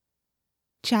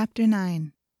Chapter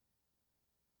 9.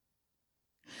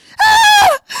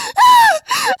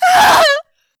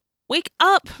 Wake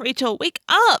up, Rachel, wake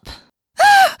up!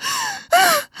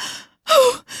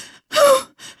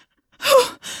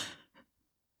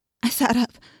 I sat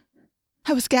up.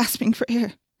 I was gasping for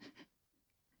air.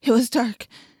 It was dark,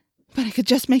 but I could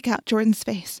just make out Jordan's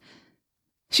face.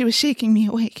 She was shaking me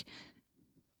awake.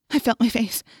 I felt my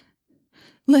face.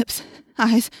 Lips,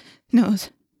 eyes,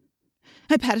 nose.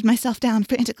 I patted myself down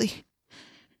frantically.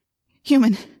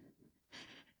 Human.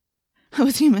 I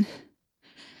was human.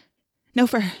 No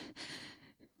fur.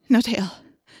 No tail.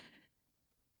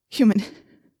 Human.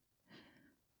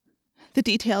 The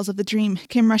details of the dream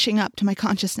came rushing up to my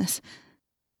consciousness.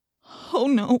 Oh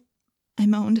no, I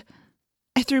moaned.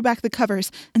 I threw back the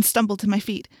covers and stumbled to my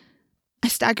feet. I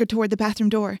staggered toward the bathroom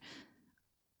door.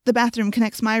 The bathroom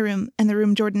connects my room and the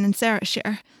room Jordan and Sarah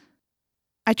share.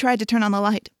 I tried to turn on the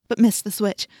light, but missed the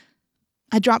switch.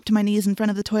 I dropped to my knees in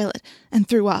front of the toilet and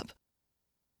threw up.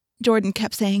 Jordan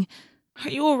kept saying, Are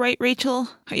you all right, Rachel?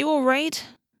 Are you all right?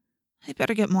 I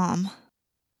better get Mom.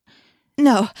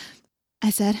 No,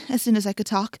 I said as soon as I could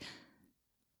talk.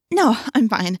 No, I'm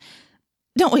fine.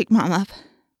 Don't wake Mom up.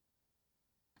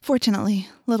 Fortunately,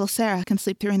 little Sarah can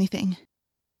sleep through anything.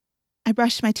 I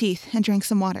brushed my teeth and drank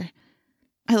some water.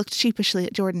 I looked sheepishly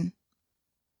at Jordan.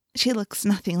 She looks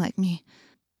nothing like me.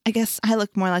 I guess I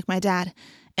look more like my dad,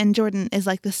 and Jordan is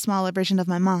like the smaller version of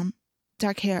my mom.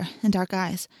 Dark hair and dark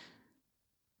eyes.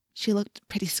 She looked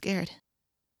pretty scared.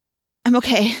 I'm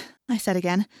okay, I said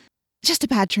again. Just a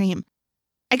bad dream.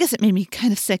 I guess it made me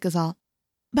kind of sick is all.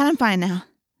 But I'm fine now.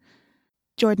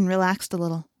 Jordan relaxed a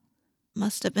little.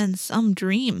 Must have been some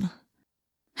dream.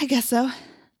 I guess so.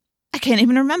 I can't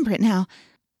even remember it now.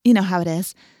 You know how it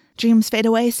is. Dreams fade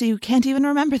away so you can't even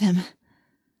remember them.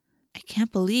 I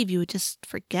can't believe you would just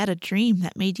forget a dream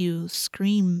that made you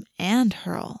scream and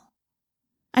hurl.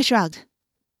 I shrugged.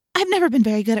 I've never been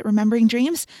very good at remembering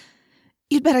dreams.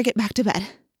 You'd better get back to bed.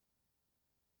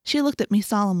 She looked at me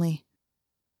solemnly.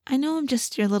 I know I'm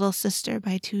just your little sister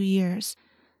by 2 years,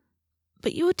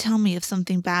 but you would tell me if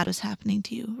something bad was happening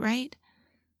to you, right?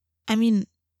 I mean,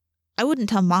 I wouldn't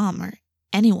tell Mom or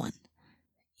anyone.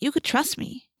 You could trust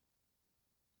me.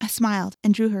 I smiled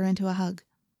and drew her into a hug.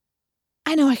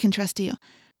 I know I can trust you.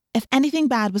 If anything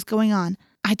bad was going on,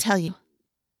 I'd tell you.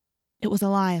 It was a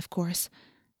lie, of course,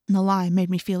 and the lie made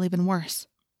me feel even worse.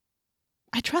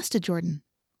 I trusted Jordan.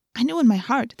 I knew in my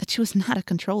heart that she was not a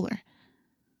controller.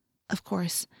 Of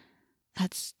course,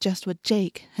 that's just what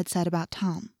Jake had said about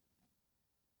Tom.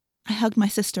 I hugged my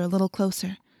sister a little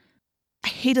closer. I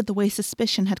hated the way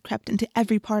suspicion had crept into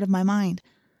every part of my mind.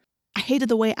 I hated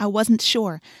the way I wasn't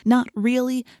sure, not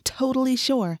really, totally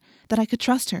sure, that I could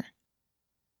trust her.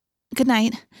 Good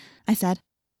night, I said.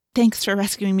 Thanks for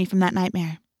rescuing me from that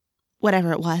nightmare.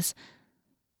 Whatever it was.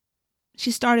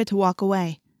 She started to walk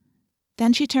away.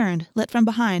 Then she turned, lit from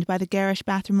behind by the garish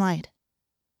bathroom light.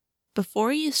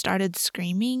 Before you started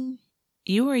screaming,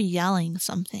 you were yelling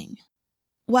something.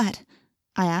 What?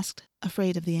 I asked,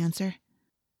 afraid of the answer.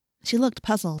 She looked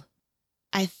puzzled.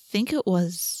 I think it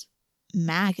was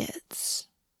maggots.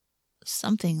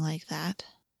 Something like that.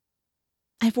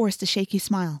 I forced a shaky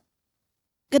smile.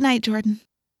 Good night, Jordan.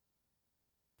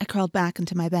 I crawled back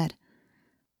into my bed.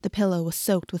 The pillow was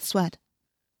soaked with sweat.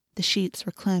 The sheets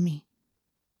were clammy.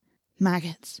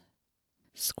 Maggots.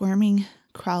 Squirming,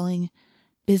 crawling,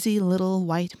 busy little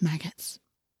white maggots.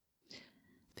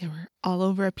 They were all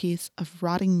over a piece of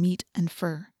rotting meat and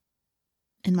fur.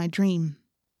 In my dream,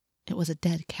 it was a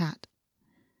dead cat.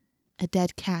 A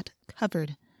dead cat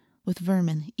covered with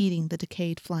vermin eating the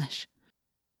decayed flesh.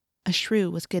 A shrew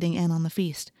was getting in on the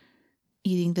feast,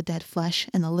 eating the dead flesh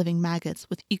and the living maggots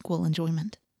with equal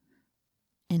enjoyment.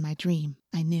 In my dream,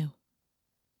 I knew.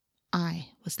 I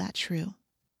was that shrew.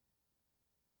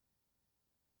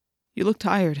 You look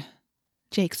tired,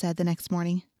 Jake said the next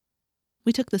morning.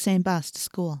 We took the same bus to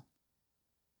school.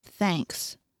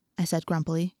 Thanks, I said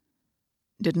grumpily.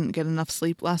 Didn't get enough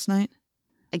sleep last night?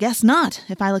 I guess not,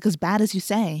 if I look as bad as you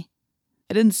say.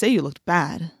 I didn't say you looked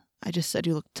bad. I just said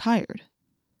you looked tired.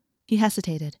 He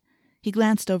hesitated. He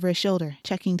glanced over his shoulder,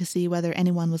 checking to see whether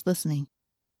anyone was listening.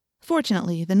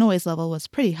 Fortunately, the noise level was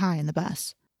pretty high in the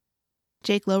bus.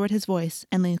 Jake lowered his voice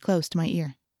and leaned close to my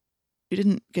ear. You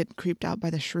didn't get creeped out by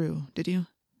the shrew, did you?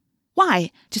 Why?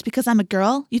 Just because I'm a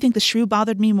girl? You think the shrew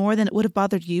bothered me more than it would have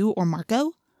bothered you or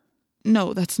Marco?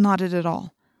 No, that's not it at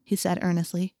all, he said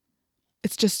earnestly.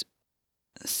 It's just,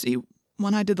 see,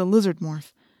 when I did the lizard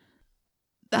morph,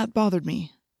 that bothered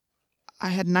me. I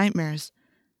had nightmares.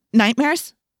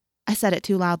 Nightmares? I said it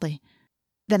too loudly.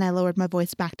 Then I lowered my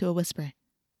voice back to a whisper.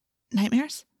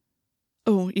 Nightmares?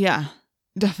 Oh, yeah,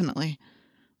 Definitely.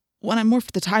 When I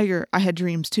morphed the tiger, I had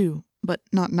dreams too, but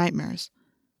not nightmares.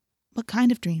 What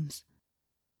kind of dreams?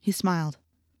 He smiled.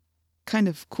 Kind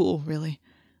of cool, really.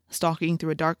 Stalking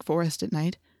through a dark forest at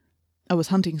night. I was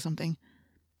hunting something.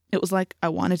 It was like I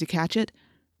wanted to catch it,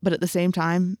 but at the same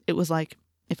time, it was like,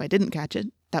 if I didn't catch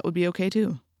it, that would be okay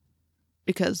too.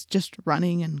 Because just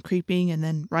running and creeping and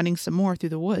then running some more through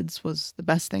the woods was the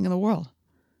best thing in the world.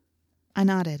 I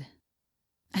nodded.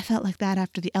 I felt like that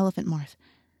after the elephant morph.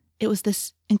 It was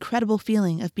this incredible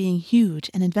feeling of being huge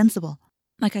and invincible,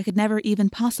 like I could never even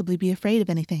possibly be afraid of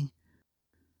anything.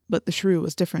 But the shrew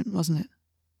was different, wasn't it?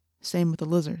 Same with the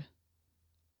lizard.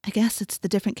 I guess it's the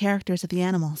different characters of the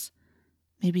animals.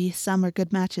 Maybe some are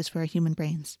good matches for our human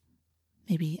brains.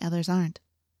 Maybe others aren't.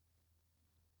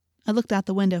 I looked out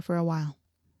the window for a while.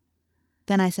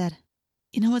 Then I said,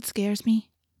 "You know what scares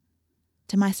me?"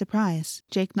 To my surprise,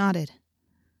 Jake nodded.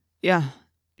 Yeah,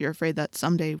 you're afraid that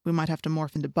someday we might have to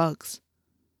morph into bugs.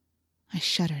 I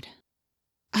shuddered.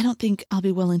 I don't think I'll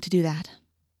be willing to do that.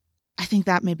 I think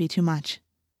that may be too much.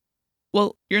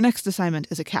 Well, your next assignment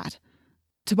is a cat.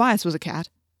 Tobias was a cat.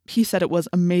 He said it was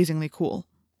amazingly cool.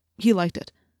 He liked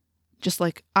it. Just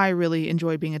like I really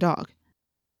enjoy being a dog.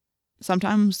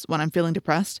 Sometimes, when I'm feeling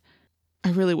depressed,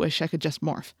 I really wish I could just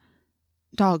morph.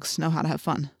 Dogs know how to have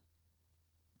fun.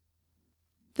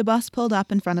 The bus pulled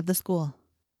up in front of the school.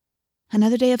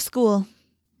 Another day of school.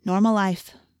 Normal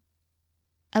life.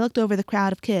 I looked over the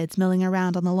crowd of kids milling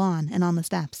around on the lawn and on the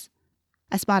steps.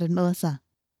 I spotted Melissa.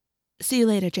 "See you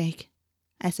later, Jake,"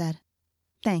 I said.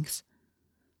 "Thanks."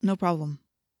 No problem.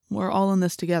 We're all in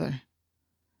this together.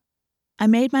 I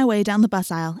made my way down the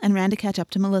bus aisle and ran to catch up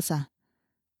to Melissa.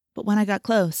 But when I got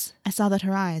close, I saw that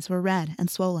her eyes were red and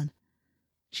swollen.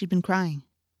 She'd been crying.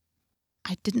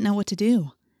 I didn't know what to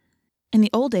do. In the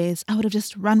old days, I would have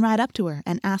just run right up to her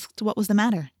and asked what was the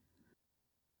matter.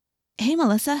 "Hey,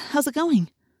 Melissa, how's it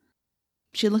going?"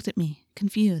 She looked at me,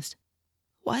 confused.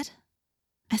 "What?"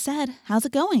 I said, "How's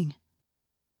it going?"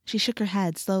 She shook her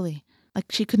head slowly,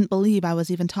 like she couldn't believe I was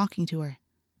even talking to her.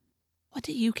 "What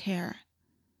do you care?"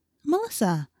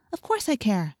 "Melissa, of course I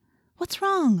care. What's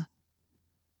wrong?"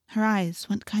 Her eyes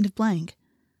went kind of blank.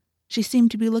 She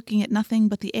seemed to be looking at nothing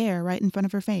but the air right in front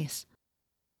of her face.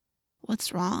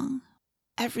 "What's wrong?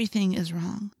 Everything is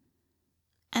wrong.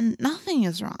 And nothing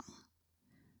is wrong.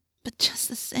 But just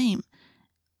the same,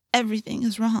 everything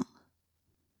is wrong."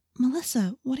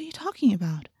 "Melissa, what are you talking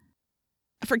about?"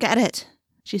 "Forget it,"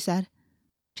 she said.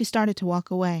 She started to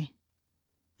walk away.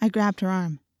 I grabbed her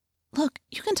arm. "Look,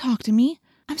 you can talk to me.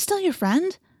 I'm still your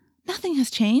friend. Nothing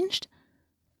has changed."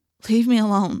 "Leave me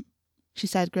alone," she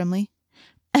said grimly.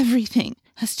 "Everything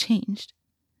has changed.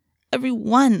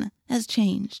 Everyone has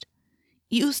changed.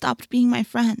 You stopped being my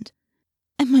friend.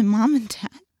 And my mom and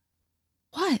dad."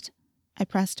 "What?" I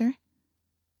pressed her.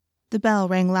 The bell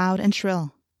rang loud and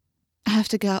shrill. "I have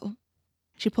to go."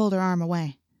 She pulled her arm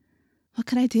away. What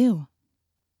could I do?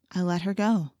 I let her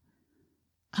go.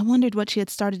 I wondered what she had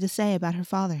started to say about her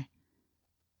father.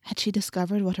 Had she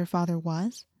discovered what her father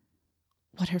was?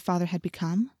 What her father had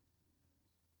become?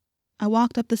 I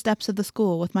walked up the steps of the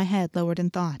school with my head lowered in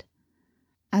thought.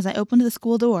 As I opened the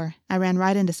school door, I ran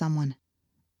right into someone.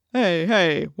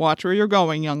 Hey, watch where you're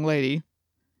going, young lady."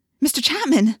 "Mr.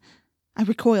 Chapman!" I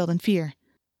recoiled in fear.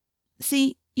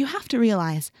 See, you have to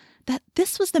realize that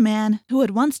this was the man who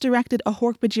had once directed a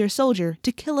Hork-Bajir soldier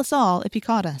to kill us all if he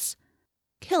caught us.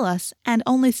 Kill us and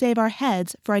only save our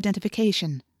heads for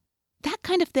identification. That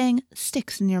kind of thing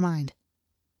sticks in your mind.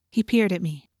 He peered at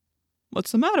me.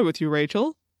 "What's the matter with you,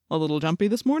 Rachel? A little jumpy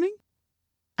this morning?"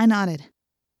 I nodded.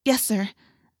 "Yes, sir.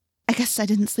 I guess I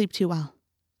didn't sleep too well."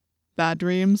 "Bad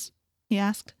dreams?" he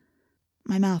asked.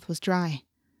 My mouth was dry.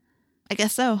 "I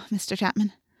guess so, Mr.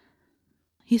 Chapman."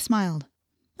 He smiled.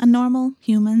 A normal,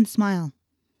 human smile.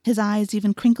 His eyes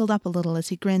even crinkled up a little as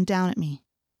he grinned down at me.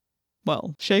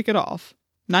 "Well, shake it off.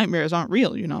 Nightmares aren't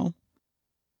real, you know."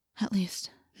 "At least,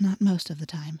 not most of the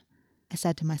time," I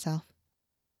said to myself.